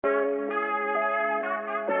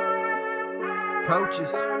Coaches.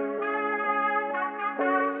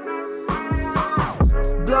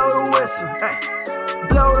 Blow the whistle, ay.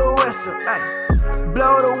 Blow the whistle, ay.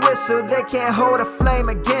 Blow the whistle, they can't hold a flame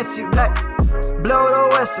against you, ay. Blow the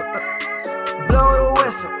whistle, blow the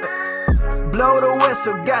whistle, ay. Blow the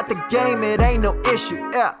whistle, got the game, it ain't no issue,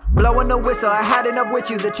 yeah. Blowing the whistle, I had enough with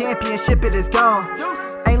you, the championship, it is gone.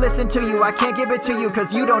 Ain't listen to you, I can't give it to you,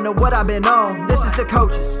 cause you don't know what I've been on. This is the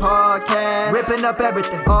Coaches Podcast, ripping up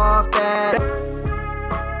everything off that.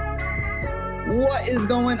 What is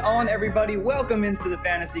going on, everybody? Welcome into the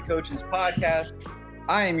Fantasy Coaches Podcast.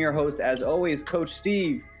 I am your host, as always, Coach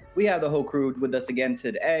Steve. We have the whole crew with us again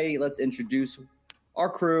today. Let's introduce our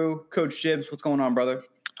crew. Coach Gibbs, what's going on, brother?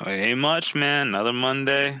 Ain't much, man. Another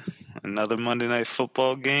Monday night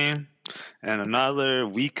football game, and another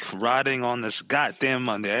week riding on this goddamn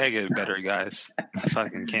Monday. I get better, guys. I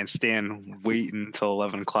fucking can't stand waiting until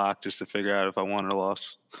 11 o'clock just to figure out if I won or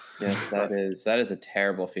lost. Yes, that is a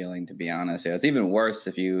terrible feeling, to be honest. Yeah, it's even worse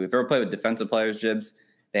if you ever play with defensive players, Gibbs.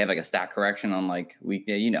 They have like a stat correction on like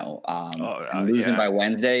weekday, losing by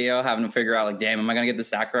Wednesday, having to figure out like, damn, am I gonna get the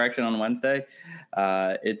stat correction on Wednesday?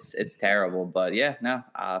 It's terrible, but yeah, no.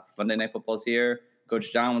 Monday Night Football's here.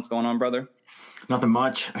 Coach John, what's going on, brother? Nothing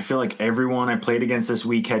much. I feel like everyone I played against this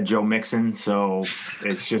week had Joe Mixon, so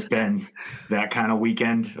it's just been that kind of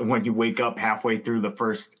weekend when you wake up halfway through the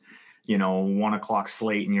first, 1 o'clock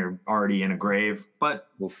slate and you're already in a grave. But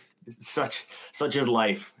such is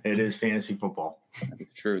life. It is fantasy football.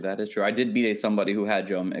 That is true. I did beat somebody who had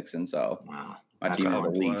Joe Mixon, so wow. My team is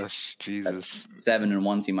elite. Jesus. That's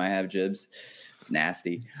 7-1 team I have, Gibbs. It's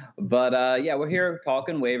nasty. But, we're here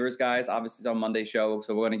talking waivers, guys. Obviously, it's our Monday show,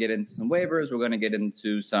 so we're going to get into some waivers. We're going to get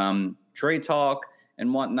into some trade talk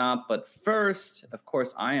and whatnot. But first, of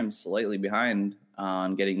course, I am slightly behind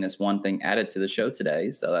on getting this one thing added to the show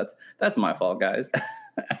today. So that's my fault, guys.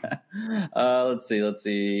 Let's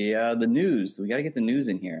see. The news. We got to get the news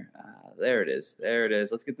in here. There it is.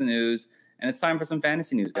 Let's get the news. And it's time for some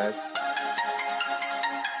fantasy news, guys.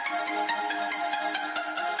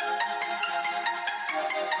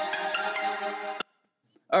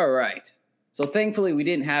 All right. So thankfully, we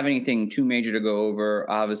didn't have anything too major to go over.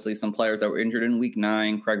 Obviously, some players that were injured in week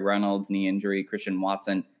 9, Craig Reynolds, knee injury, Christian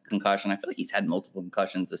Watson, concussion. I feel like he's had multiple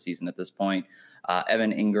concussions this season at this point.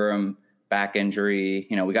 Evan Ingram, back injury.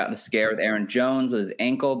 We got the scare with Aaron Jones with his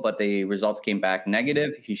ankle, but the results came back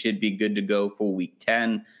negative. He should be good to go for week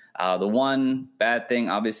 10. The one bad thing,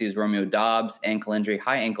 obviously, is Romeo Doubs, ankle injury,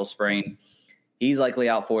 high ankle sprain. He's likely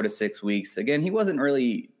out 4 to 6 weeks. Again, he wasn't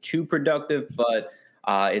really too productive, but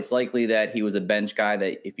it's likely that he was a bench guy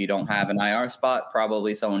that if you don't have an IR spot,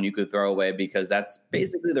 probably someone you could throw away because that's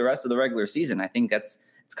basically the rest of the regular season. I think it's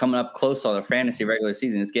coming up close on the fantasy regular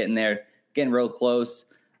season. It's getting there, getting real close.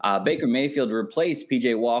 Baker Mayfield replaced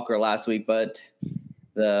P.J. Walker last week, but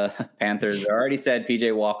the Panthers already said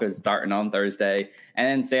P.J. Walker is starting on Thursday. And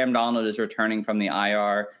then Sam Darnold is returning from the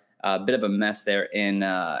IR. A bit of a mess there in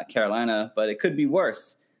Carolina, but it could be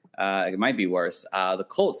worse. It might be worse. The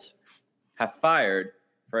Colts have fired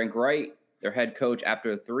Frank Wright, their head coach,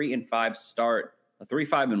 after a 3-5 start, a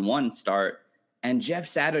 3-5-1 start, and Jeff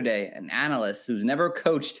Saturday, an analyst who's never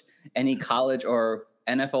coached any college or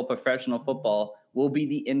NFL professional football, will be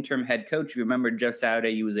the interim head coach. You remember Jeff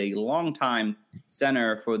Saturday, he was a longtime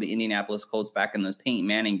center for the Indianapolis Colts back in those Peyton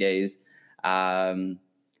Manning days. I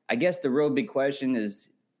guess the real big question is,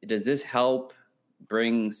 does this help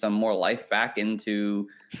bring some more life back into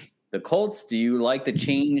the Colts? Do you like the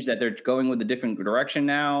change that they're going with a different direction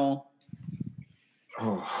now?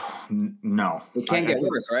 Oh, no. It can't get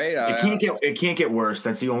worse, right? It can't get worse.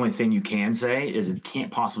 That's the only thing you can say is it can't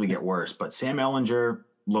possibly get worse. But Sam Ehlinger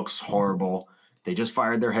looks horrible. They just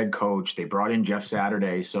fired their head coach. They brought in Jeff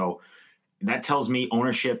Saturday. So that tells me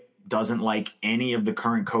ownership doesn't like any of the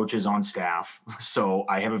current coaches on staff. So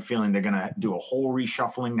I have a feeling they're going to do a whole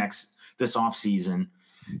reshuffling this offseason.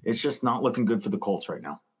 It's just not looking good for the Colts right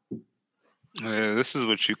now. This is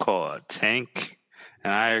what you call a tank.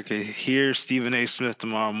 And I could hear Stephen A. Smith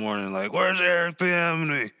tomorrow morning, like, where's Eric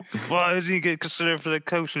Bieniemy? Why does he get considered for the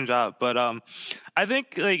coaching job? But I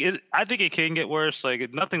think it can get worse.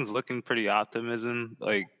 Like, nothing's looking pretty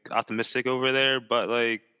optimistic over there. But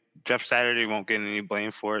like Jeff Saturday won't get any blame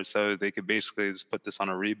for it, so they could basically just put this on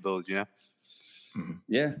a rebuild. Yeah,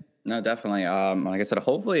 no, definitely. Like I said,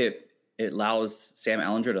 hopefully it allows Sam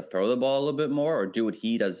Ehlinger to throw the ball a little bit more or do what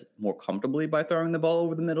he does more comfortably by throwing the ball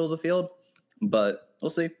over the middle of the field. But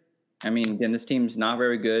we'll see. I mean, again, this team's not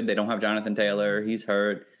very good. They don't have Jonathan Taylor. He's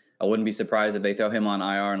hurt. I wouldn't be surprised if they throw him on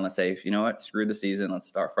IR and let's say, you know what, screw the season. Let's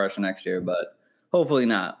start fresh next year. But hopefully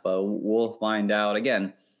not. But we'll find out.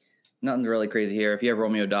 Again, Nothing's really crazy here. If you have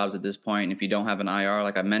Romeo Dobbs at this point, if you don't have an IR,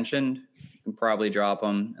 like I mentioned, you can probably drop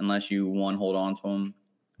him unless you hold on to him.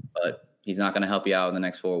 But he's not going to help you out in the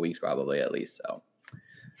next 4 weeks, probably at least. So,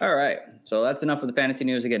 all right. So that's enough of the fantasy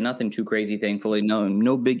news. Again, nothing too crazy, thankfully.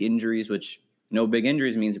 No big injuries, which no big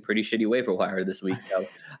injuries means a pretty shitty waiver wire this week. So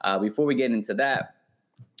before we get into that,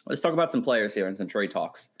 let's talk about some players here and some trade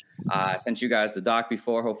talks. I sent you guys the doc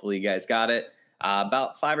before. Hopefully you guys got it.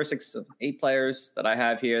 About 5 or 6, 8 players that I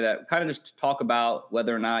have here that kind of just talk about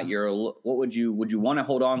whether or not would you want to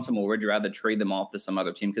hold on to them, or would you rather trade them off to some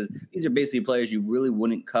other team? Because these are basically players you really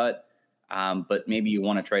wouldn't cut, but maybe you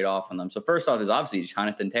want to trade off on them. So first off is obviously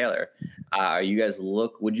Jonathan Taylor. Would you guys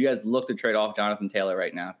look to trade off Jonathan Taylor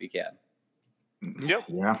right now if you can? Yep.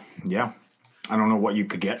 Yeah. I don't know what you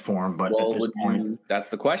could get for him, but at this point, that's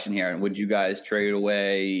the question here. Would you guys trade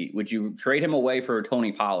away? Would you trade him away for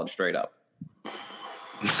Tony Pollard straight up?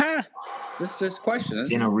 This question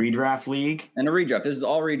is in a redraft league. In a redraft. This is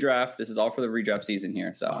all redraft. This is all for the redraft season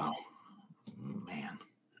here. So, wow. Man.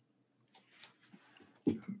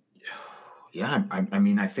 Yeah, I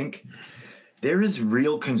mean, I think there is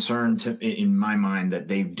real concern in my mind that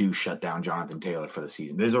they do shut down Jonathan Taylor for the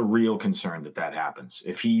season. There's a real concern that happens.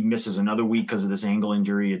 If he misses another week because of this ankle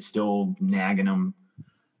injury, it's still nagging him.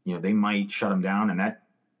 They might shut him down, and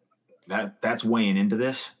that's weighing into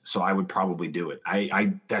this. So I would probably do it.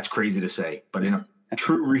 I that's crazy to say, but in a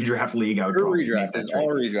true redraft league, I would probably redraft. It's all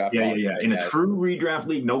redraft. Yeah. In a true redraft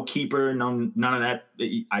league, no keeper, none of that.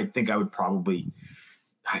 I think I'd probably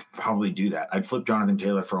do that. I'd flip Jonathan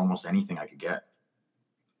Taylor for almost anything I could get.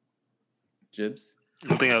 Jibs?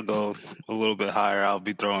 I think I'll go a little bit higher. I'll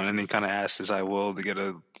be throwing any kind of asses I will to get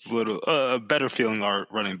a little better feeling our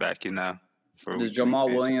running back, Does Jamal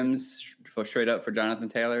Williams for straight up for Jonathan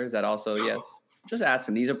Taylor? Is that also yes? Just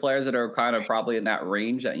asking. These are players that are kind of probably in that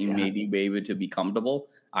range that you maybe be able to be comfortable.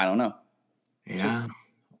 I don't know. Yeah.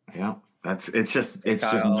 It's just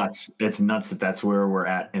nuts. It's nuts that's where we're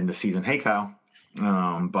at in the season. Hey, Kyle.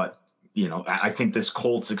 But I think this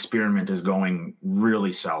Colts experiment is going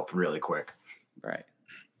really south really quick. Right.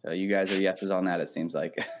 So you guys are yeses on that, it seems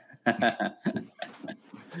like.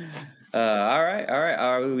 All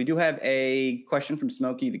right. We do have a question from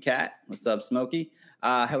Smokey the Cat. What's up, Smokey?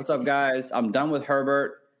 What's up, guys? I'm done with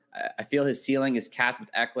Herbert. I feel his ceiling is capped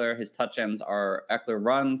with Eckler. His touchdowns are Eckler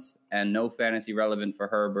runs and no fantasy relevant for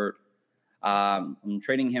Herbert. I'm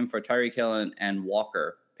trading him for Tyreek Hill and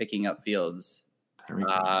Walker, picking up Fields. I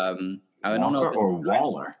don't know. Or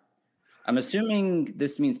Waller. I'm assuming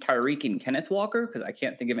this means Tyreek and Kenneth Walker because I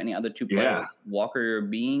can't think of any other 2 players. Walker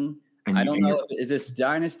being. I don't know. Is this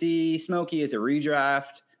Dynasty, Smokey? Is it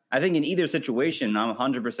redraft? I think in either situation, I'm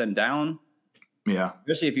 100% down. Yeah.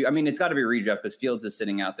 Especially it's got to be redraft because Fields is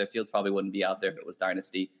sitting out there. Fields probably wouldn't be out there if it was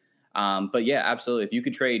Dynasty. But yeah, absolutely. If you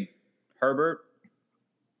could trade Herbert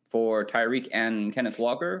for Tyreek and Kenneth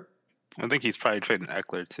Walker. I think he's probably trading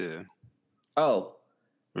Eckler too. Oh.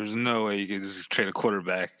 There's no way you could just trade a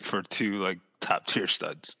quarterback for 2 top tier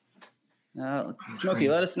studs. Smokey,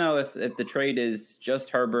 let us know if the trade is just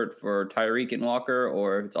Herbert for Tyreek and Walker,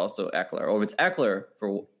 or if it's also Eckler, or if it's Eckler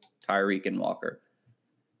for Tyreek and Walker.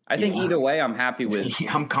 I think either way, I'm happy with.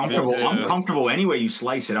 I'm comfortable. I'm comfortable any way you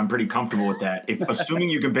slice it. I'm pretty comfortable with that. If assuming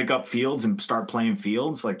you can pick up Fields and start playing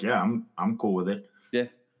Fields, I'm cool with it. Yeah,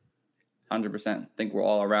 100%. I think we're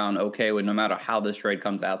all around okay with no matter how this trade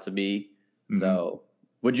comes out to be. Mm-hmm. So,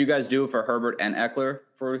 would you guys do it for Herbert and Eckler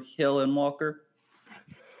for Hill and Walker?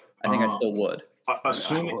 I think I still would.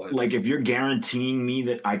 Assuming, if you're guaranteeing me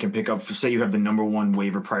that I can pick up, say you have the number 1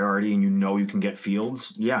 waiver priority and you can get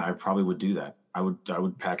Fields, I probably would do that. I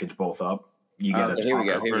would package both up. You get here we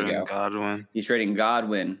go. Godwin. He's trading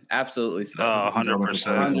Godwin. Absolutely.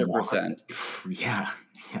 100%. Yeah.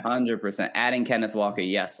 100%. Adding Kenneth Walker.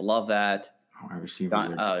 Yes. Love that.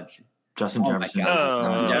 Justin Jefferson.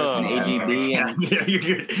 Jefferson, AGB. Yeah, you're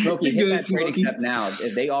good. Smokey, hit that trade accept now.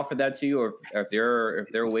 If they offer that to you, or if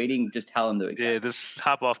they're waiting, just tell them to accept. Yeah, just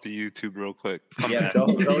hop off the YouTube real quick. Go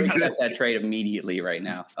accept that trade immediately right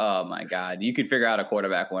now. Oh my God, you could figure out a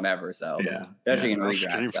quarterback whenever. So especially in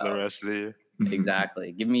redraft for the rest of the year.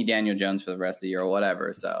 Exactly. Give me Daniel Jones for the rest of the year or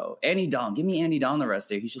whatever. So Andy Don, give me Andy Don the rest of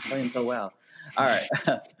the year. He's just playing so well. All right,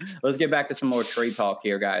 let's get back to some more trade talk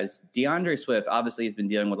here, guys. DeAndre Swift obviously has been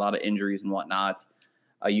dealing with a lot of injuries and whatnot.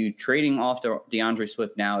 Are you trading off to DeAndre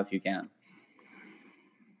Swift now if you can?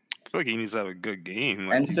 I feel like he needs to have a good game.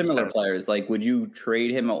 And similar players, would you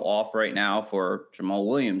trade him off right now for Jamal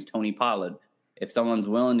Williams, Tony Pollard? If someone's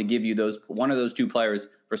willing to give you one of those 2 players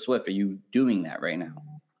for Swift, are you doing that right now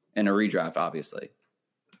in a redraft, obviously?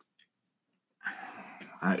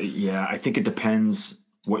 I think it depends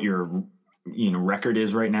what your record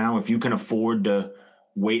is right now. If you can afford to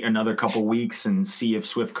wait another couple weeks and see if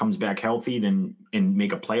Swift comes back healthy, then and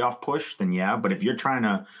make a playoff push, then yeah. But if you're trying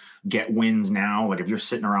to get wins now, like if you're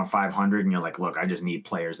sitting around 500 and you're like, look, I just need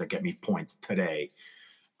players that get me points today,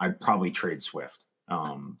 I'd probably trade Swift.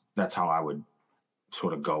 That's how I would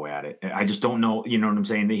sort of go at it. I just don't know, you know what I'm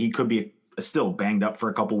saying? That he could be still banged up for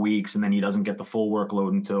a couple weeks and then he doesn't get the full workload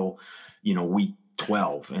until, week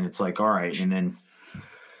 12. And it's like, all right. And then,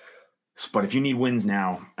 but if you need wins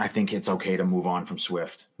now, I think it's okay to move on from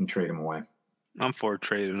Swift and trade him away. I'm for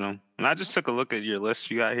trading him. And I just took a look at your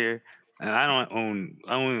list you got here. And I only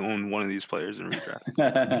own one of these players in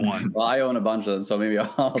redraft. One. Well, I own a bunch of them, so maybe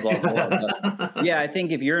I'll yeah, I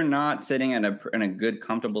think if you're not sitting in a good,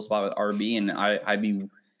 comfortable spot with RB, and I'd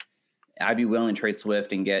be willing to trade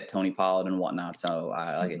Swift and get Tony Pollard and whatnot. So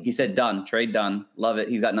I like it. He said done, trade done, love it.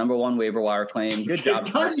 He's got number 1 waiver wire claim. Good job,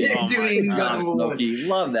 Smokey.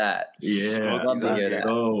 Love that. Yeah, love to hear that.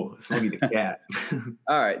 Oh, Smokey the cat.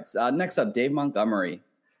 All right, next up, Dave Montgomery.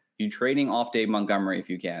 You trading off Dave Montgomery if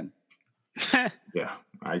you can. Yeah.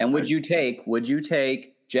 Would you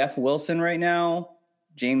take Jeff Wilson right now,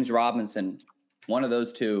 James Robinson, one of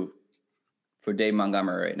those two for Dave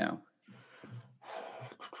Montgomery right now?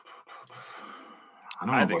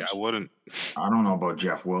 I think I wouldn't. I don't know about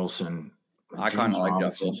Jeff Wilson. I kind of like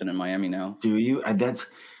Jeff Wilson in Miami now. Do you? That's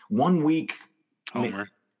 1 week. Homer.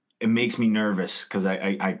 It makes me nervous because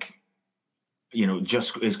I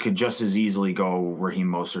it could just as easily go Raheem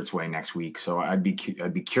Mostert's way next week. So I'd be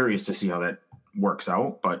curious to see how that works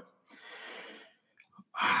out. But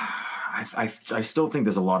I still think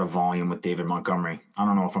there's a lot of volume with David Montgomery. I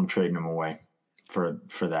don't know if I'm trading him away for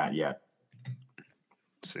that yet.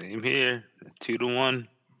 Same here, 2-1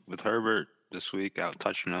 with Herbert this week, out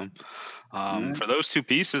touching him. For those two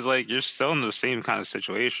pieces, like you're still in the same kind of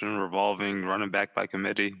situation, revolving running back by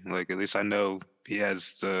committee. Like at least I know he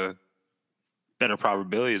has the better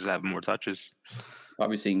probabilities of having more touches.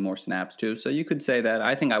 Probably seeing more snaps too. So you could say that.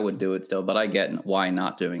 I think I would do it still, but I get why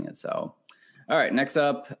not doing it. So, all right, next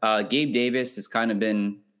up, Gabe Davis has kind of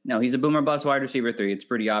been, he's a boomer bust wide receiver 3. It's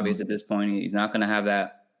pretty obvious at this point. He's not going to have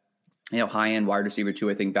that, high-end wide receiver 2,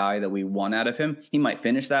 I think, value that we want out of him. He might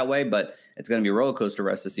finish that way, but it's going to be a roller coaster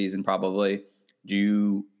rest of the season probably. Do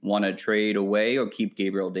you want to trade away or keep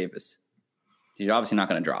Gabriel Davis? You're obviously not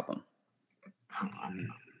going to drop him.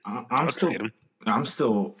 I'm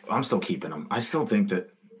still keeping him. I still think that,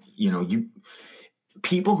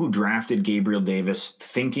 people who drafted Gabriel Davis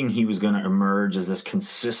thinking he was going to emerge as this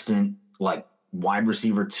consistent, like, wide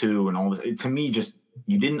receiver 2 and all that, to me, just,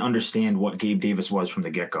 you didn't understand what Gabe Davis was from the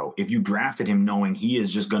get-go. If you drafted him knowing he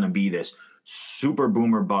is just going to be this super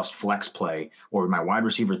boomer bust flex play or my wide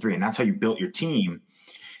receiver 3, and that's how you built your team,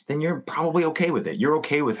 then you're probably okay with it. You're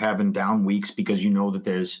okay with having down weeks because you know that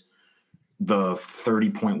there's the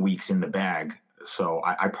 30-point weeks in the bag. So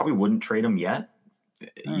I probably wouldn't trade him yet,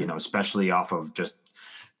 especially off of just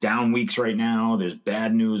down weeks right now. There's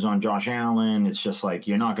bad news on Josh Allen. It's just like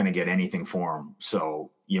you're not going to get anything for him. So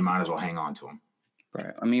you might as well hang on to him.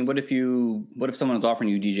 Right. I mean, what if someone is offering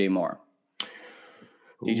you DJ Moore?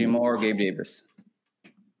 DJ Moore or Gabe Davis?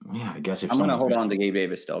 Yeah, I guess if I'm going to hold on to Gabe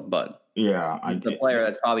Davis still, but the player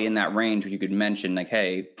that's probably in that range where you could mention like,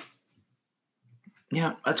 hey.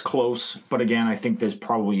 Yeah, that's close. But again, I think there's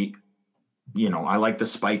probably, I like the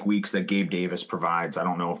spike weeks that Gabe Davis provides. I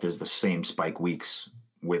don't know if there's the same spike weeks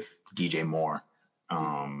with DJ Moore.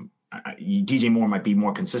 DJ Moore might be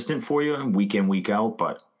more consistent for you week in, week out,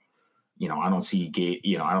 but I don't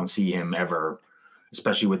see him ever,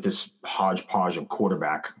 especially with this hodgepodge of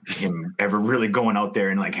quarterback, him ever really going out there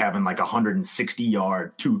and like having like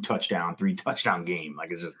 160-yard, 2-touchdown, 3-touchdown game.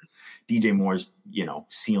 Like it's just DJ Moore's,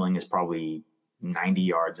 ceiling is probably 90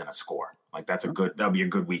 yards and a score. Like that'll be a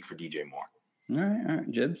good week for DJ Moore. All right,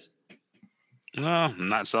 Jibs. No, I'm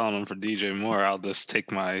not selling him for DJ Moore. I'll just take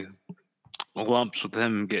my lumps with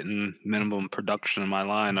him getting minimum production in my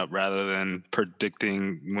lineup rather than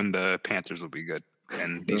predicting when the Panthers will be good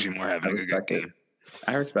and DJ Moore having a good game.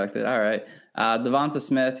 I respect it. All right. Devonta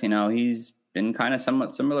Smith, he's been kind of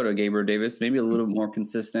somewhat similar to Gabriel Davis, maybe a little bit more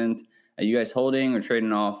consistent. Are you guys holding or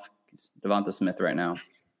trading off Devonta Smith right now?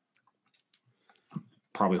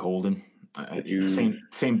 Probably holding.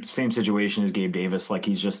 Same situation as Gabe Davis. Like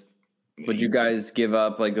he's just. Would you guys give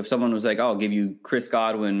up, like if someone was like, oh, I'll give you Chris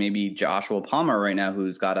Godwin, maybe Joshua Palmer right now,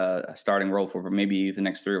 who's got a starting role for maybe the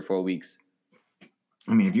next 3 or 4 weeks?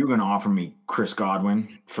 I mean, if you were going to offer me Chris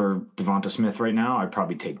Godwin for Devonta Smith right now, I'd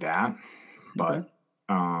probably take that. But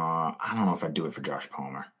I don't know if I'd do it for Josh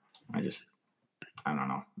Palmer. I don't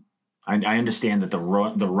know. I understand that the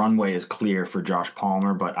runway is clear for Josh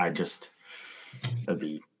Palmer, but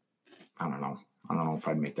I don't know. I don't know if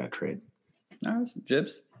I'd make that trade. All right,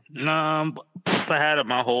 Jibs. If I had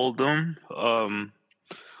him, I hold him.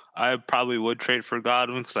 I probably would trade for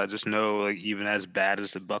Godwin because I just know, like, even as bad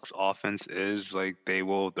as the Bucks offense is, like, they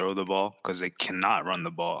will throw the ball because they cannot run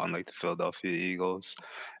the ball, unlike the Philadelphia Eagles.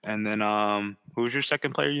 And then, who's your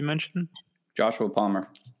second player you mentioned? Joshua Palmer.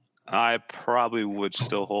 I probably would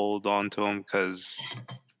still hold on to him because,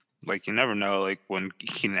 like, you never know, like, when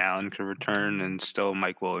Keenan Allen could return, and still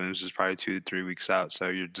Mike Williams is probably 2 to 3 weeks out. So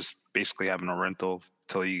you're just basically having a rental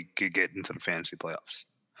till you could get into the fantasy playoffs.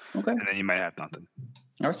 Okay. And then you might have nothing.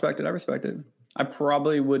 I respect it. I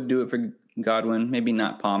probably would do it for Godwin, maybe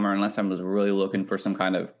not Palmer, unless I was really looking for some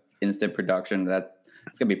kind of instant production.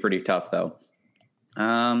 It's going to be pretty tough, though.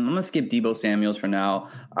 I'm going to skip Deebo Samuels for now.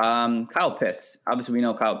 Kyle Pitts. Obviously, we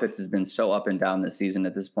know Kyle Pitts has been so up and down this season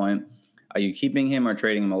at this point. Are you keeping him or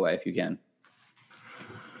trading him away if you can?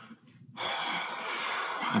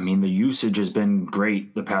 I mean, the usage has been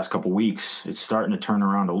great the past couple weeks. It's starting to turn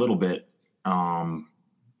around a little bit. I'm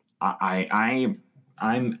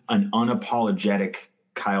an unapologetic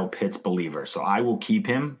Kyle Pitts believer, so I will keep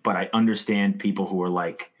him. But I understand people who are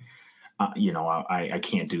like, I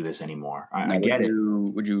can't do this anymore. I get it.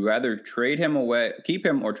 Would you rather trade him away, keep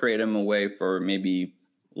him, or trade him away for maybe,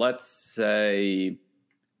 let's say,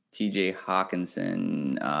 T.J.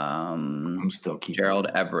 Hawkinson, I'm still keeping Gerald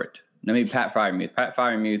Everett, maybe Pat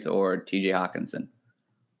Freiermuth, or T.J. Hawkinson.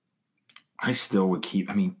 I still would keep.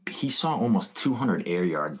 I mean, he saw almost 200 air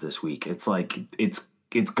yards this week. It's like it's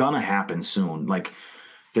gonna happen soon. Like,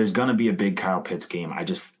 there's gonna be a big Kyle Pitts game. I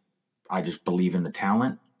just believe in the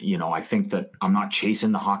talent. I think that I'm not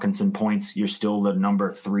chasing the Hawkinson points. You're still the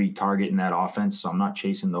number 3 target in that offense, so I'm not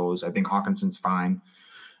chasing those. I think Hawkinson's fine.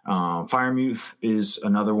 Freiermuth is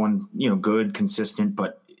another one. Good, consistent,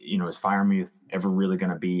 but is Freiermuth ever really going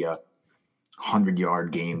to be a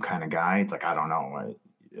 100-yard game kind of guy? It's like, I don't know.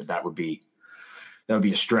 That would be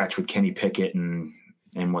a stretch with Kenny Pickett and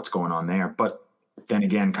what's going on there. But then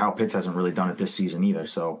again, Kyle Pitts hasn't really done it this season either.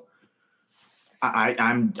 So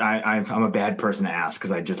I'm a bad person to ask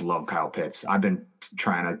because I just love Kyle Pitts. I've been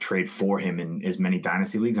trying to trade for him in as many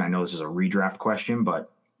dynasty leagues. I know this is a redraft question,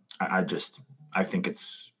 but I think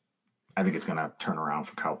it's going to turn around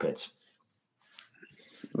for Kyle Pitts.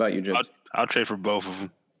 What about you, Jim? I'll trade for both of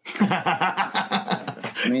them.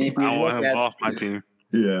 I mean, if you I want him off my team.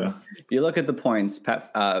 Yeah. If you look at the points,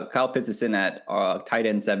 Kyle Pitts is in at tight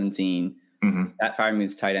end 17. Mm-hmm. Pat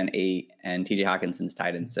Freiermuth's tight end 8, and T.J. Hawkinson's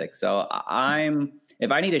tight end 6. So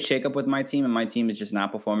if I need a shakeup with my team and my team is just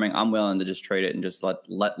not performing, I'm willing to just trade it and just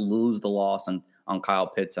let lose the loss on Kyle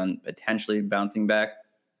Pitts on potentially bouncing back,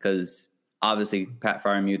 because obviously Pat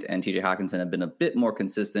Freiermuth and T.J. Hawkinson have been a bit more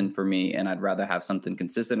consistent for me, and I'd rather have something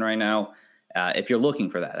consistent right now. If you're looking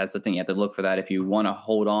for that, that's the thing. You have to look for that. If you want to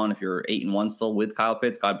hold on, if you're 8-1 still with Kyle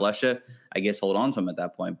Pitts, God bless you. I guess hold on to him at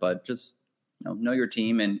that point, but just know your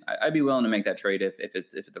team, and I'd be willing to make that trade if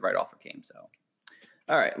the right offer came. So,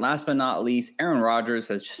 all right. Last but not least, Aaron Rodgers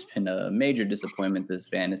has just been a major disappointment this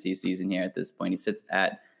fantasy season here at this point. He sits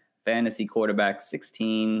at fantasy quarterback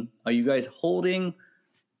 16. Are you guys holding?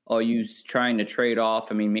 Are you trying to trade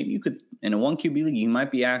off? I mean, maybe you could, in a 1 QB league, you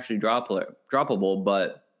might be actually droppable,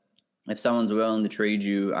 but if someone's willing to trade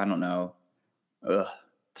you, I don't know,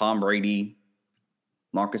 Tom Brady,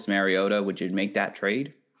 Marcus Mariota, would you make that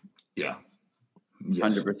trade? Yeah.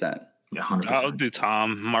 100%. Yeah, 100%. I'll do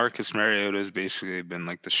Tom. Marcus Mariota has basically been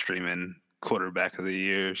like the streaming quarterback of the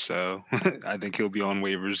year, so I think he'll be on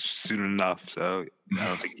waivers soon enough. So I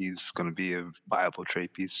don't think he's going to be a viable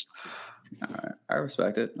trade piece. All right, I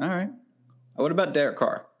respect it. All right. What about Derek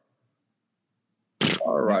Carr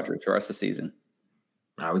or Rodgers for the rest of the season?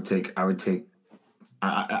 I would take.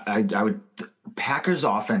 Packers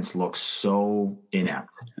offense looks so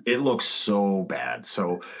inept. It looks so bad.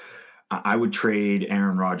 So I would trade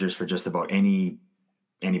Aaron Rodgers for just about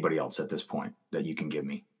anybody else at this point that you can give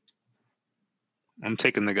me. I'm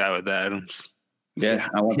taking the guy with Adams. Yeah,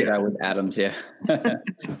 I want the guy with Adams. Yeah,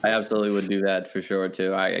 I absolutely would do that for sure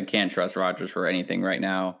too. I can't trust Rodgers for anything right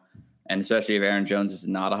now, and especially if Aaron Jones is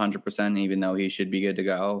not 100%, even though he should be good to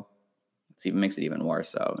go, it makes it even worse.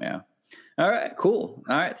 So yeah. All right, cool.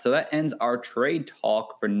 All right, so that ends our trade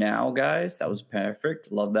talk for now, guys. That was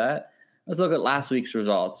perfect. Love that. Let's look at last week's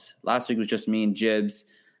results. Last week was just me and Jibs.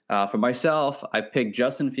 For myself, I picked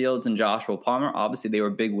Justin Fields and Joshua Palmer. Obviously, they were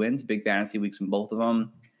big wins, big fantasy weeks from both of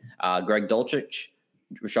them. Greg Dulcich,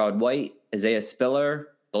 Rashad White, Isaiah Spiller.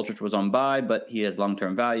 Dulcich was on bye, but he has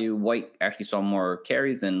long-term value. White actually saw more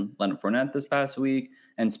carries than Leonard Fournette this past week.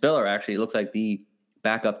 And Spiller actually looks like the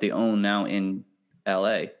backup they own now in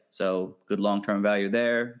L.A., so good long-term value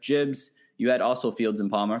there. Jibs, You had also Fields and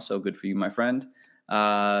Palmer, so good for you, my friend. You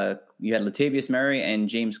had Latavius Murray and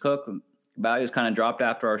James Cook. Values kind of dropped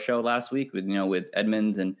after our show last week with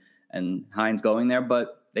Edmonds and Hines going there,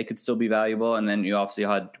 but they could still be valuable. And then you obviously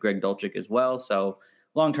had Greg Dulcich as well. So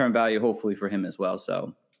long-term value, hopefully, for him as well.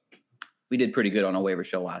 So we did pretty good on a waiver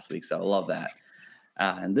show last week. So I love that.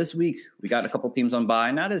 And this week we got a couple teams on bye.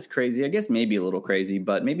 Not as crazy, I guess maybe a little crazy,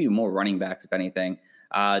 but maybe more running backs, if anything.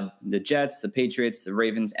 The Jets, the Patriots, the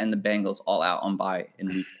Ravens, and the Bengals all out on bye in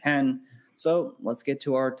week 10. So let's get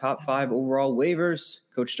to our top 5 overall waivers.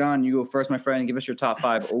 Coach John, you go first, my friend. Give us your top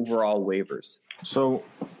 5 overall waivers. So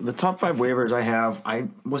the top 5 waivers I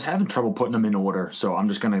was having trouble putting them in order, so I'm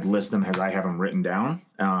just going to list them as I have them written down.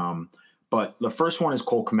 But the first one is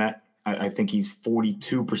Cole Kmet. I think he's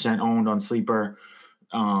 42% owned on Sleeper.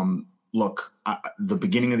 Look, the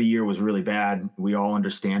beginning of the year was really bad. We all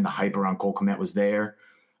understand the hype around Cole Kmet was there.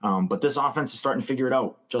 But this offense is starting to figure it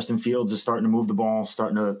out. Justin Fields is starting to move the ball,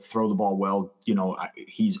 starting to throw the ball well.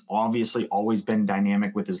 He's obviously always been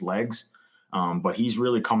dynamic with his legs, but he's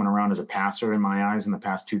really coming around as a passer in my eyes in the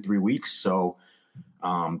past 2-3 weeks. So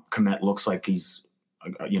Kmet looks like he's,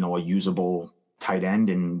 a usable tight end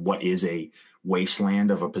in what is a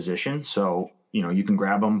wasteland of a position. So, you can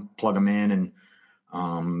grab him, plug him in,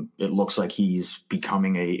 and it looks like he's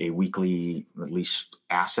becoming a weekly, at least,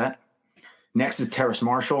 asset. Next is Terrace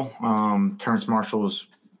Marshall. Terrace Marshall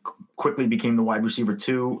quickly became the wide receiver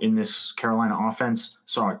 2 in this Carolina offense.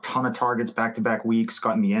 Saw a ton of targets back-to-back weeks,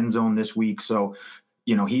 got in the end zone this week. So,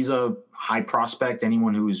 he's a high prospect.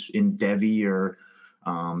 Anyone who's in Devy or,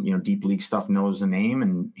 deep league stuff knows the name,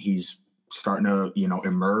 and he's starting to,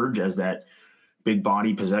 emerge as that big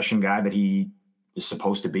body possession guy that he is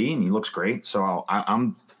supposed to be, and he looks great. So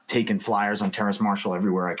I'm taking flyers on Terrace Marshall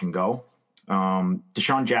everywhere I can go.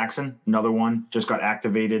 Deshaun Jackson, another one, just got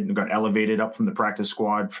activated and got elevated up from the practice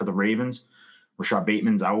squad for the Ravens. Rashad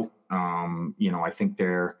Bateman's out. I think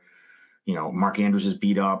they're, Mark Andrews is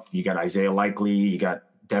beat up. You got Isaiah Likely, you got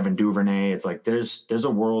Devin Duvernay. It's like there's a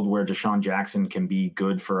world where Deshaun Jackson can be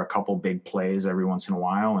good for a couple big plays every once in a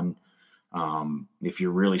while. And if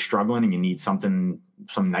you're really struggling and you need some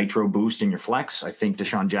nitro boost in your flex, I think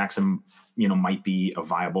Deshaun Jackson, might be a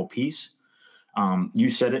viable piece. You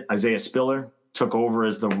said it, Isaiah Spiller took over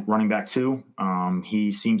as the running back 2.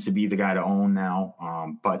 He seems to be the guy to own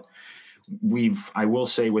now. But I will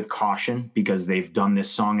say with caution, because they've done this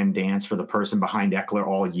song and dance for the person behind Eckler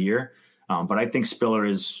all year. But I think Spiller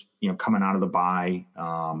is, coming out of the bye.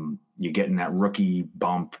 You're getting that rookie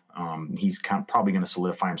bump. He's probably going to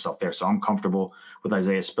solidify himself there. So I'm comfortable with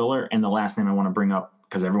Isaiah Spiller. And the last name I want to bring up,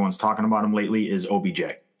 because everyone's talking about him lately, is OBJ,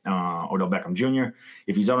 Odell Beckham Jr.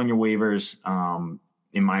 If he's out on your waivers,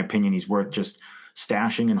 in my opinion, he's worth just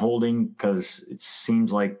stashing and holding, because it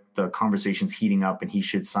seems like the conversation's heating up and he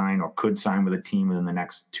should sign or could sign with a team within the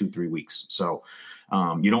next 2-3 weeks. So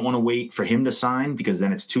you don't want to wait for him to sign, because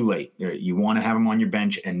then it's too late. You want to have him on your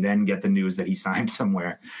bench and then get the news that he signed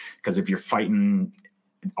somewhere, because if you're fighting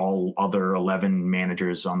all other 11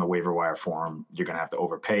 managers on the waiver wire for him, you're going to have to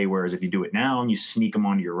overpay. Whereas if you do it now and you sneak him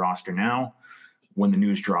onto your roster now, when the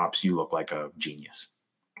news drops, you look like a genius.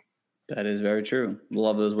 That is very true.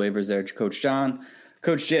 Love those waivers there, Coach John.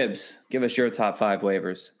 Coach Gibbs, give us your top 5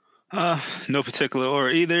 waivers. No particular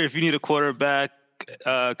order either. If you need a quarterback,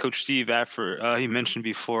 Coach Steve, after he mentioned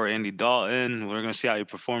before Andy Dalton, we're going to see how he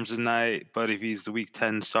performs tonight. But if he's the Week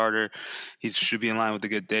 10 starter, he should be in line with a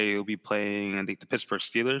good day. He'll be playing, I think, the Pittsburgh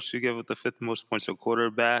Steelers, who give it the 5th most points to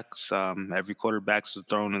quarterbacks. Every quarterback's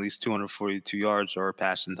thrown at least 242 yards or a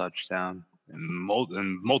passing touchdown,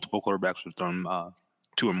 and multiple quarterbacks have thrown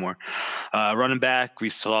 2 or more. Running back, we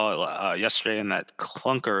saw yesterday in that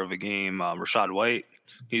clunker of a game, Rachaad White.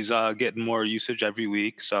 He's getting more usage every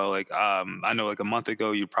week. So I know a month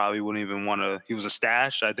ago you probably wouldn't even want to. He was a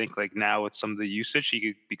stash. I think now with some of the usage, he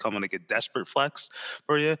could become a desperate flex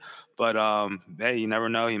for you. But hey, you never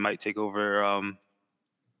know. He might take over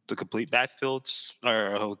the complete backfields,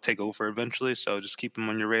 or he'll take over eventually. So just keep him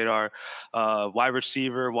on your radar. Wide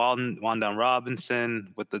receiver, Wan'Dale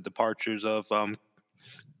Robinson, with the departures of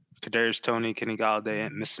Kadarius Toney, Kenny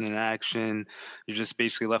Galladay missing in action. You're just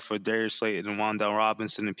basically left with Darius Slayton and Wan'Dale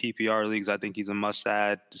Robinson in PPR leagues. I think he's a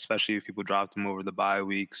must-add, especially if people dropped him over the bye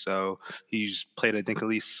week. So he's played, I think, at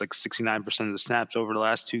least 69% of the snaps over the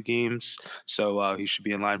last 2 games. So he should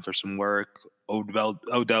be in line for some work. Odell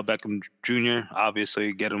Beckham Jr.,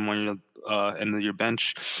 obviously, get him on your end of your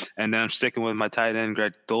bench. And then I'm sticking with my tight end,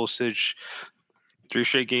 Greg Dulcich. 3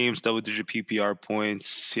 straight games, double-digit PPR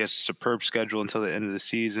points. He has a superb schedule until the end of the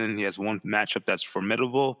season. He has one matchup that's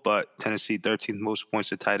formidable, but Tennessee 13th most points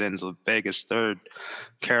to tight ends, Vegas 3rd,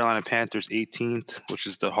 Carolina Panthers 18th, which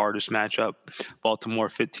is the hardest matchup. Baltimore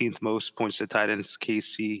 15th most points to tight ends,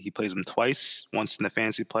 KC. He plays them twice, once in the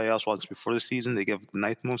fantasy playoffs, once before the season. They give the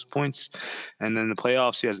 9th most points. And then the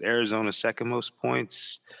playoffs, he has Arizona 2nd most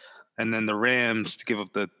points. And then the Rams to give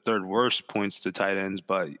up the 3rd worst points to tight ends.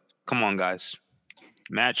 But come on, guys.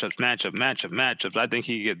 Matchups. I think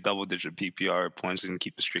he could get double-digit PPR points and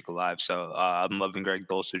keep the streak alive. So I'm loving Greg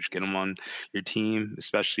Dulcich. Get him on your team,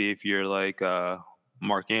 especially if you're like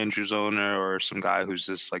Mark Andrews owner or some guy who's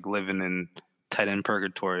just like living in tight end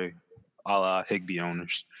purgatory, a la Higbee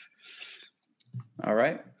owners. All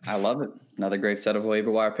right. I love it. Another great set of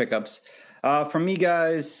waiver wire pickups. For me,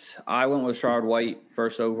 guys, I went with Shard White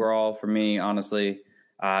first overall for me, honestly.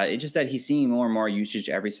 It's just that he's seeing more and more usage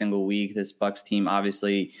every single week. This Bucs team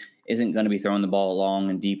obviously isn't going to be throwing the ball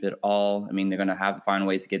long and deep at all. I mean, they're going to have to find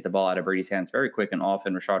ways to get the ball out of Brady's hands very quick and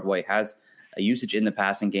often. Rashard White has a usage in the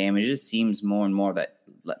passing game. It just seems more and more that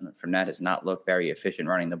Fournette has not looked very efficient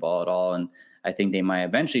running the ball at all. And I think they might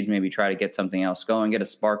eventually maybe try to get something else going, get a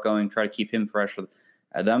spark going, try to keep him fresh.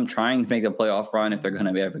 Them trying to make a playoff run, if they're going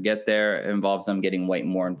to be able to get there, it involves them getting White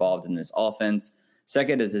more involved in this offense.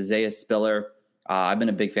 Second is Isaiah Spiller. I've been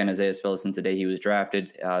a big fan of Isaiah Spiller since the day he was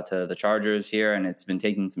drafted to the Chargers here, and it's been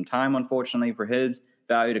taking some time, unfortunately, for his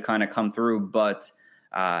value to kind of come through, but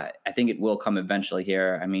I think it will come eventually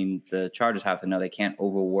here. I mean, the Chargers have to know they can't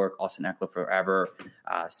overwork Austin Eckler forever.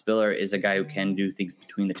 Spiller is a guy who can do things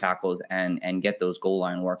between the tackles and get those goal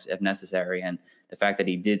line works if necessary, and the fact that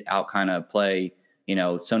he did out kind of play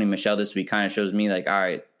Sony Michel this week kind of shows me like, all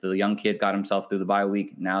right, the young kid got himself through the bye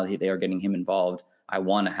week. Now they are getting him involved. I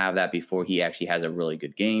want to have that before he actually has a really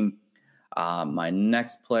good game. My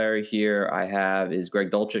next player here I have is Greg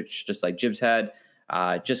Dulcich, just like Jibs had.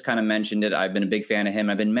 Just kind of mentioned it. I've been a big fan of him.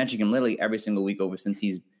 I've been mentioning him literally every single week since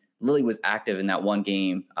he's literally was active in that one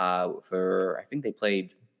game for, I think they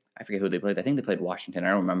played, I forget who they played. I think they played Washington.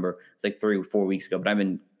 I don't remember. It's like 3 or 4 weeks ago. But I've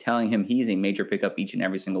been telling him he's a major pickup each and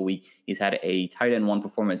every single week. He's had a tight end 1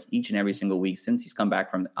 performance each and every single week since he's come back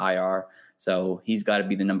from the IR. So he's got to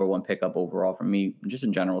be the number 1 pickup overall for me, just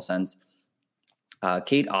in general sense.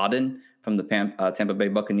 Kate Auden from the Tampa Bay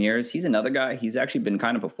Buccaneers. He's another guy. He's actually been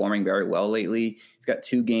kind of performing very well lately. He's got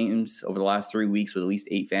 2 games over the last 3 weeks with at least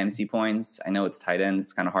 8 fantasy points. I know it's tight ends.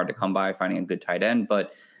 It's kind of hard to come by finding a good tight end,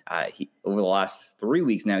 but over the last 3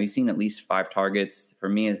 weeks now, he's seen at least 5 targets. For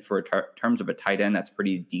me, for terms of a tight end, that's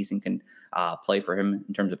pretty decent play for him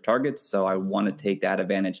in terms of targets. So I want to take that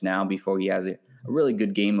advantage now before he has a really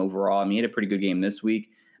good game overall. I mean, he had a pretty good game this week.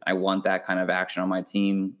 I want that kind of action on my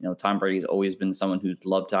team. Tom Brady's always been someone who's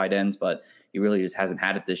loved tight ends, but he really just hasn't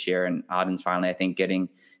had it this year. And Auden's finally, I think, getting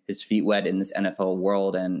his feet wet in this NFL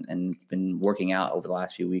world and it's been working out over the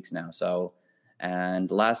last few weeks now. So, and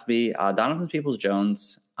lastly, Donovan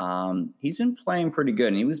Peoples-Jones. He's been playing pretty good,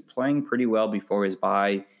 and he was playing pretty well before his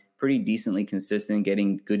bye, pretty decently consistent,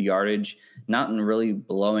 getting good yardage, not really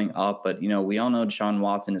blowing up. But, we all know Deshaun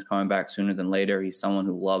Watson is coming back sooner than later. He's someone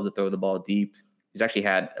who loves to throw the ball deep. He's actually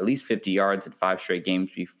had at least 50 yards in 5 straight games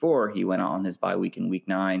before he went on his bye week in week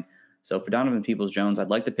 9. So for Donovan Peoples-Jones, I'd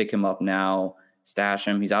like to pick him up now, stash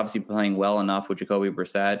him. He's obviously playing well enough with Jacoby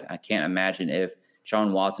Brissett. I can't imagine if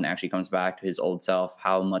Deshaun Watson actually comes back to his old self,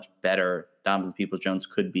 how much better Donovan Peoples-Jones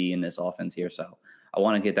could be in this offense here. So I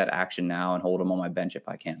want to get that action now and hold him on my bench if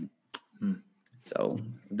I can. So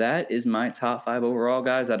that is my top 5 overall,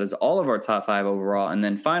 guys. That is all of our top 5 overall. And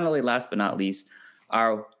then finally, last but not least,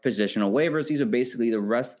 our positional waivers. These are basically the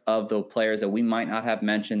rest of the players that we might not have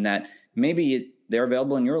mentioned that maybe they're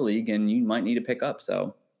available in your league and you might need to pick up.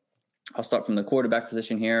 So I'll start from the quarterback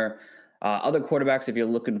position here. Other quarterbacks, if you're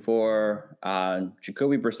looking for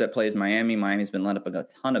Jacoby Brissett plays Miami. Miami's been let up a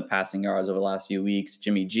ton of passing yards over the last few weeks.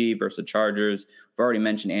 Jimmy G versus the Chargers. We've already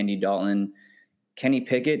mentioned Andy Dalton. Kenny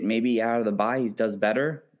Pickett, maybe out of the bye, he does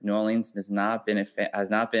better. New Orleans has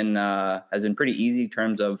been pretty easy in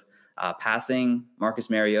terms of passing. Marcus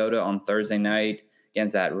Mariota on Thursday night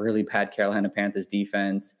against that really bad Carolina Panthers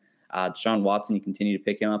defense. Deshaun Watson, you continue to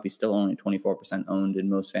pick him up. He's still only 24% owned in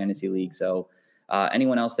most fantasy leagues. So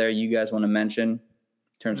anyone else there you guys want to mention in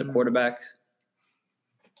terms of quarterbacks?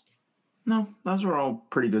 No, those are all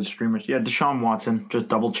pretty good streamers. Yeah, Deshaun Watson, just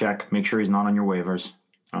double check, make sure he's not on your waivers.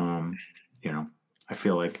 I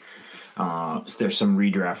feel like there's some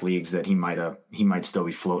redraft leagues that he might still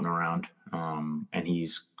be floating around. And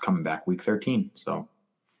he's coming back week 13. So,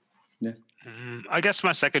 yeah. I guess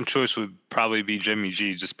my second choice would probably be Jimmy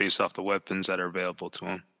G, just based off the weapons that are available to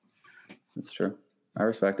him. That's true. I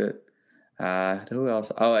respect it. Who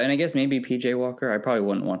else? Oh, and I guess maybe PJ Walker. I probably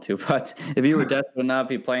wouldn't want to, but if you were desperate enough,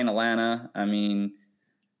 you play in Atlanta. I mean,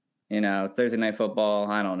 Thursday night football.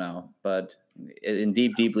 I don't know, but in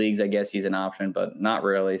deep leagues, I guess he's an option, but not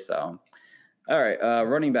really. So, all right,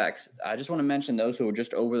 running backs. I just want to mention those who are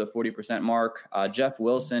just over the 40% mark. Jeff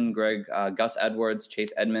Wilson, Gus Edwards,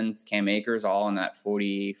 Chase Edmonds, Cam Akers, all in that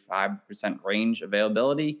 45% range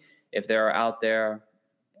availability. If they're out there,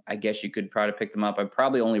 I guess you could try to pick them up. I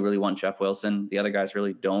probably only really want Jeff Wilson. The other guys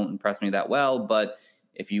really don't impress me that well. But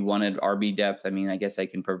if you wanted RB depth, I mean, I guess I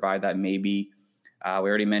can provide that maybe. We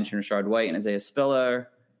already mentioned Rashard White and Isaiah Spiller.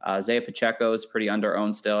 Isaiah Pacheco is pretty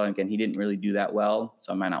under-owned still. Again, he didn't really do that well,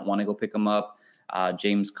 so I might not want to go pick him up.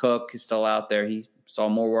 James Cook is still out there. He saw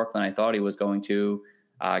more work than I thought he was going to.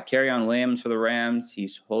 Kerryon Williams for the Rams.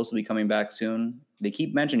 He's supposed to be coming back soon. They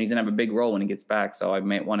keep mentioning he's gonna have a big role when he gets back, so you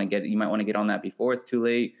might want to get on that before it's too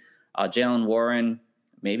late. Jalen Warren,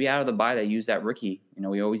 maybe out of the bye they use that rookie.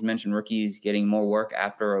 We always mention rookies getting more work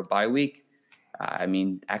after a bye week. I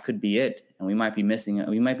mean, that could be it, and we might be missing it.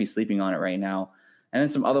 We might be sleeping on it right now. And then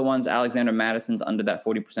some other ones. Alexander Madison's under that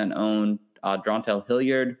 40% owned. Drontel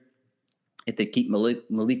Hilliard. If they keep Malik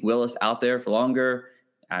Willis out there for longer,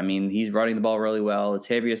 I mean, he's running the ball really well.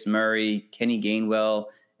 Latavius Murray, Kenny Gainwell.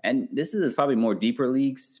 And this is probably more deeper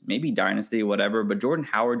leagues, maybe Dynasty, whatever. But Jordan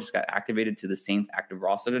Howard just got activated to the Saints active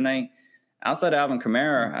roster tonight. Outside of Alvin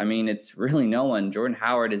Kamara, I mean, it's really no one. Jordan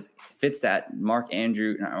Howard fits that Mark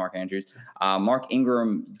Ingram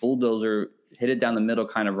bulldozer, hit it down the middle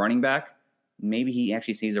kind of running back. Maybe he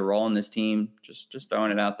actually sees a role in this team. Just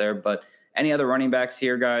throwing it out there. But any other running backs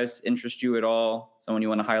here, guys, interest you at all? Someone you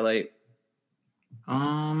want to highlight?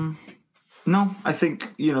 No, I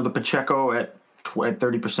think, the Pacheco at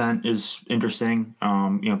 30% is interesting.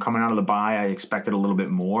 Coming out of the bye, I expected a little bit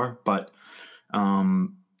more, but,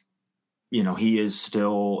 he is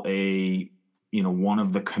still one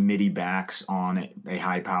of the committee backs on a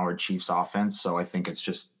high-powered Chiefs offense. So I think it's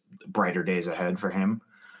just brighter days ahead for him.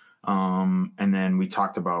 And then we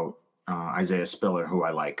talked about Isaiah Spiller, who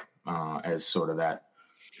I like as sort of that,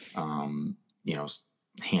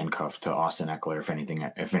 handcuff to Austin Eckler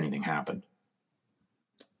if anything happened.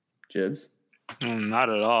 Jibs? Not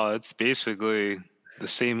at all. It's basically the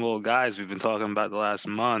same old guys we've been talking about the last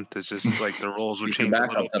month. It's just like the roles would change a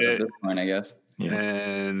little bit. At this point, I guess. Yeah.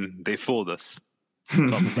 And they fooled us.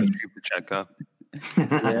 Talking about Pacheco.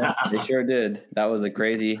 Yeah, they sure did. That was a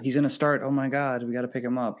crazy. He's going to start. Oh my God, we got to pick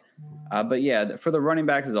him up. But yeah, for the running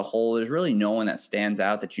backs as a whole, there's really no one that stands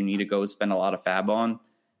out that you need to go spend a lot of fab on.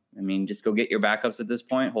 I mean, just go get your backups at this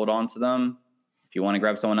point. Hold on to them. If you want to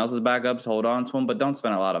grab someone else's backups, hold on to them, but don't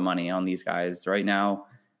spend a lot of money on these guys right now.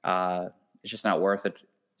 It's just not worth it,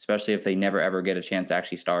 especially if they never ever get a chance to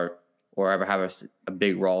actually start or ever have a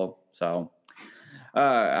big role. So.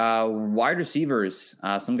 Wide receivers,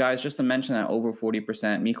 some guys just to mention that over 40%.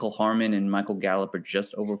 Mecole Hardman and Michael Gallup are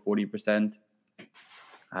just over 40%.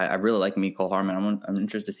 I really like Mecole Hardman. I'm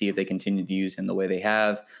interested to see if they continue to use him the way they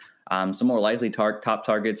have. Some more likely top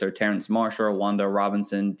targets are Terrence Marshall, Wanda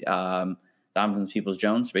Robinson, Donovan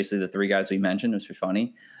Peoples-Jones, basically the three guys we mentioned. It was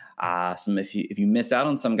funny. If you miss out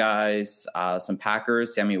on some guys, some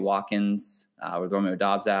Packers, Sammy Watkins, with Romeo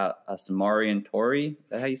Dobbs out, Samori Toure. Is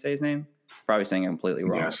that how you say his name? Probably saying it completely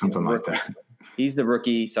wrong. Yeah, something like that. He's the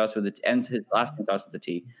rookie. Starts with his last name starts with the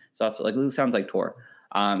T. So it sounds like Tor.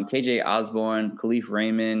 KJ Osborne, Khalif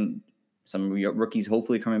Raymond, some rookies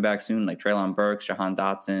hopefully coming back soon, like Treylon Burks, Jahan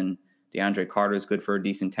Dotson, DeAndre Carter is good for a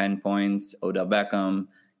decent 10 points. Odell Beckham,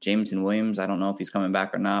 Jameson Williams. I don't know if he's coming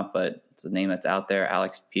back or not, but it's a name that's out there.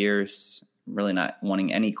 Alex Pierce. I'm really not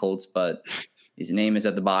wanting any Colts, but his name is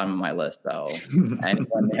at the bottom of my list. So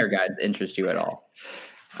anyone there, guys, interest you at all?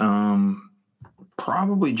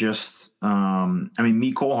 Probably just,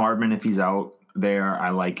 Mecole Hardman, if he's out there,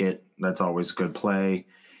 I like it. That's always a good play.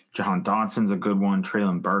 Jahan Dotson's a good one.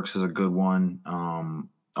 Treylon Burks is a good one.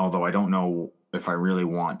 Although I don't know if I really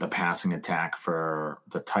want the passing attack for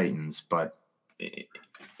the Titans, but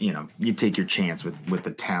you take your chance with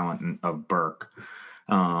the talent of Burke.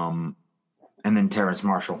 And then Terrence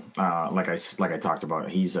Marshall, like I talked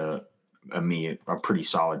about, he's a pretty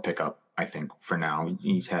solid pickup, I think, for now.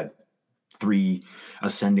 He's had 3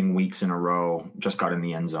 ascending weeks in a row, just got in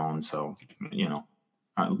the end zone. So,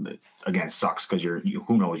 again, it sucks because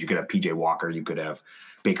who knows, you could have PJ Walker, you could have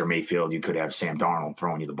Baker Mayfield, you could have Sam Darnold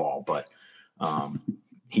throwing you the ball, but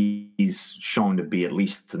he's shown to be at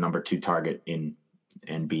least the number 2 target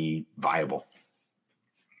and be viable.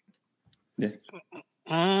 Yeah.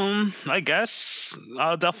 I guess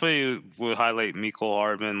I'll definitely would highlight Mecole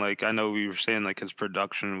Hardman. Like, I know we were saying like his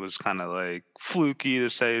production was kind of like fluky to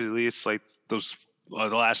say the least. Like those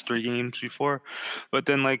the last 3 games before. But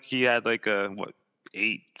then like he had like a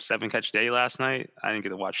 7 catch day last night. I didn't get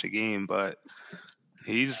to watch the game, but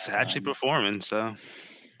he's actually performing. So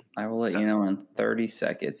I will let you know in 30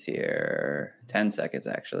 seconds here. 10 seconds,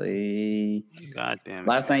 actually. God damn it.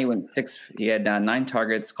 Last night he had 9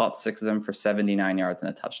 targets, caught 6 of them for 79 yards and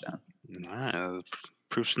a touchdown. All right,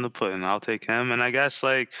 proof's in the pudding. I'll take him. And I guess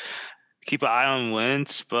like keep an eye on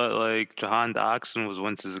Wentz, but like Jahan Dotson was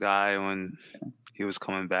Wentz's guy when he was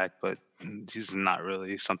coming back, but he's not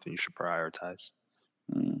really something you should prioritize.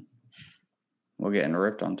 We're getting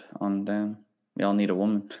ripped on down. We all need a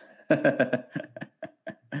woman.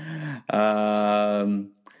 All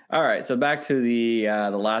right, so back to the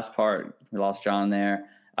last part. We lost John there.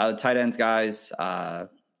 The tight ends, guys.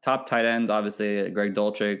 Top tight ends, obviously, Greg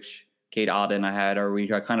Dulcich, Kate Auden we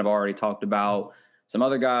kind of already talked about. Some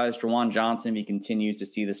other guys, Jawan Johnson, he continues to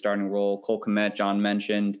see the starting role. Cole Kmet, John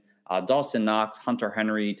mentioned. Dawson Knox, Hunter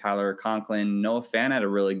Henry, Tyler Conklin. Noah Fant had a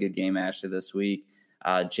really good game, actually, this week.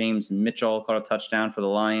 James Mitchell caught a touchdown for the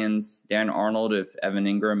Lions. Dan Arnold, if Evan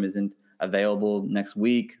Ingram isn't available next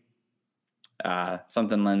week.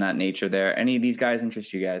 Something in that nature there. Any of these guys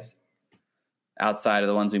interest you guys outside of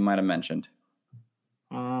the ones we might have mentioned?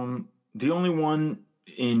 The only one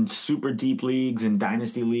in super deep leagues and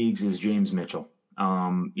dynasty leagues is James Mitchell.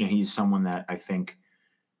 He's someone that I think,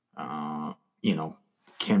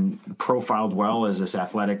 can profiled well as this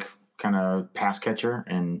athletic kind of pass catcher.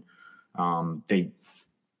 And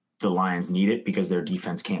the Lions need it because their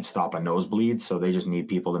defense can't stop a nosebleed. So they just need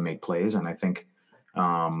people to make plays. And I think,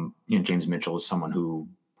 James Mitchell is someone who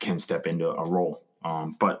can step into a role.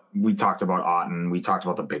 But we talked about Otten. We talked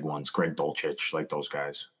about the big ones, Greg Dulcich, like those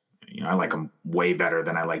guys. I like them way better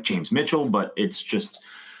than I like James Mitchell, but it's just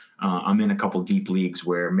I'm in a couple deep leagues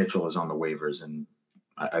where Mitchell is on the waivers, and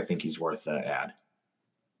I think he's worth the ad.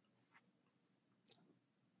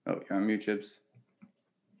 Oh, you're on mute, Chips.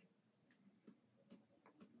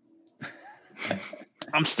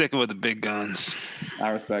 I'm sticking with the big guns. I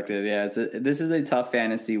respect it. Yeah, this is a tough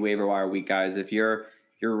fantasy waiver wire week, guys. If you're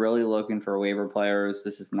really looking for waiver players,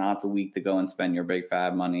 this is not the week to go and spend your big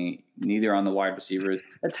fab money. Neither on the wide receivers.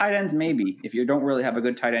 The tight ends, maybe. If you don't really have a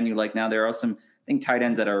good tight end you like now, there are some tight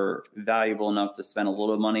ends that are valuable enough to spend a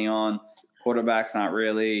little money on. Quarterbacks, not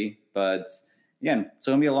really. But again, it's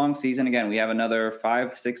going to be a long season. Again, we have another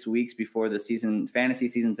 5-6 weeks before the fantasy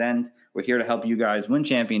season's end. We're here to help you guys win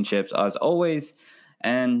championships as always.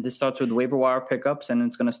 And this starts with waiver wire pickups, and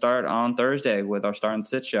it's going to start on Thursday with our Start and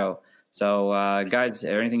Sit show. So, guys, is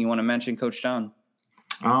there anything you want to mention, Coach John?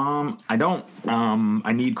 I don't.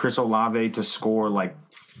 I need Chris Olave to score like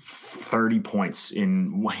 30 points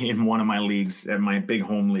in one of my leagues, at my big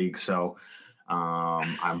home league. So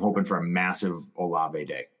I'm hoping for a massive Olave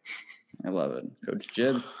day. I love it. Coach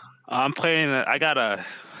Jib? I'm playing. I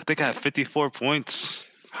think I have 54 points.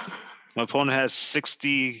 My opponent has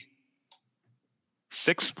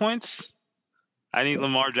 66 points. I need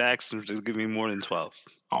Lamar Jackson to give me more than 12.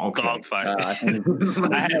 Okay. Dogfight. I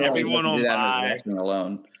had everyone on bye.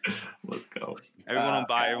 Alone. Let's go. Everyone on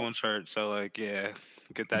bye. Everyone's hurt. So, get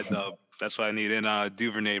that dub. That's what I need. And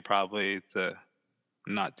Duvernay probably to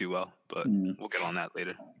not do well. But we'll get on that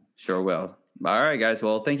later. Sure will. All right, guys.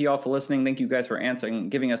 Well, thank you all for listening. Thank you guys for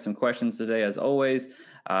giving us some questions today, as always.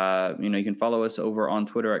 You can follow us over on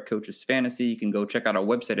Twitter at Coaches Fantasy. You can go check out our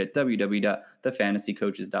website at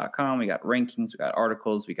www.thefantasycoaches.com. We got rankings, we got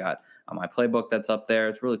articles, we got my playbook that's up there.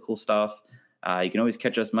 It's really cool stuff. You can always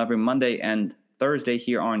catch us every Monday and Thursday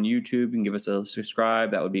here on YouTube. You can give us a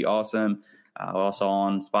subscribe. That would be awesome. We're also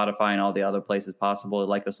on Spotify and all the other places possible.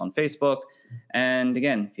 Like us on Facebook. And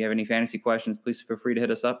again, if you have any fantasy questions, please feel free to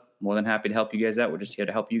hit us up. More than happy to help you guys out. We're just here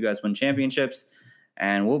to help you guys win championships.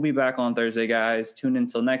 And we'll be back on Thursday, guys. Tune in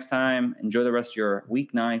until next time. Enjoy the rest of your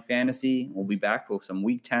Week 9 fantasy. We'll be back for some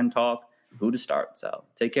Week 10 talk, who to start. So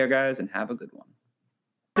take care, guys, and have a good one.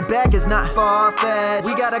 The bag is not far-fetched.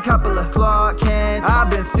 We got a couple of Clark Kents. I've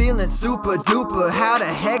been feeling super duper. How the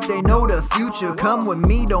heck they know the future? Come with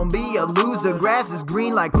me, don't be a loser. Grass is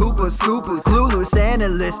green like Cooper Scoopers. Clueless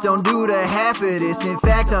analysts don't do the half of this. In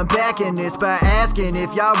fact, I'm backing this by asking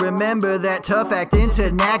if y'all remember that tough acting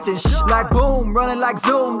to acting. Like boom, running like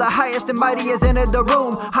Zoom. The highest and mightiest entered the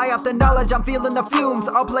room. High off the knowledge, I'm feeling the fumes.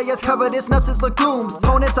 All players cover this nuts as legumes.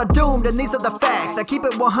 Opponents are doomed, and these are the facts. I keep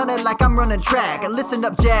it 100 like I'm running track. Listen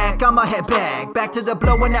up, Jack, I'ma head back to the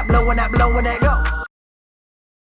blowing that, go.